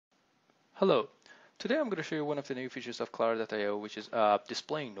Hello. Today I'm going to show you one of the new features of Clara.io, which is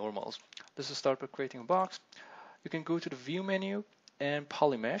displaying normals. Let's start by creating a box. You can go to the View menu and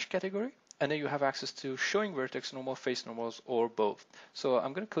Polymesh category, and then you have access to showing vertex normal, face normals, or both. So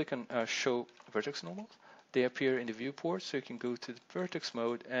I'm going to click on Show Vertex Normals. They appear in the viewport, so you can go to the Vertex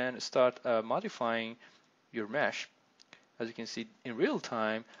Mode and start modifying your mesh. As you can see in real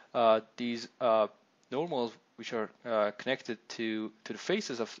time, these normals which are connected to the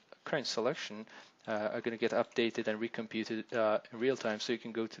faces of current selection are going to get updated and recomputed in real time. So you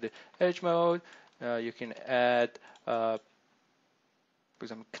can go to the edge mode, you can add, for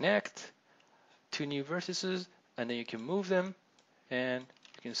example, connect two new vertices, and then you can move them, and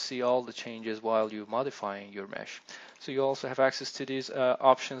you can see all the changes while you're modifying your mesh. So you also have access to these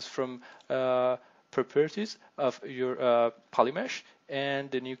options from properties of your polymesh and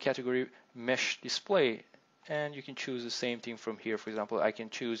the new category mesh display, and you can choose the same thing from here. For example, I can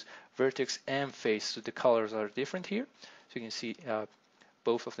choose vertex and face, so the colors are different here. So you can see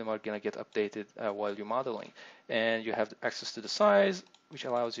both of them are going to get updated while you're modeling, and you have access to the size, which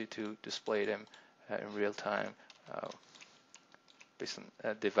allows you to display them in real time based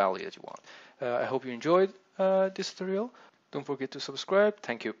on the value that you want. I hope you enjoyed this tutorial. Don't forget to subscribe.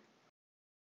 Thank you.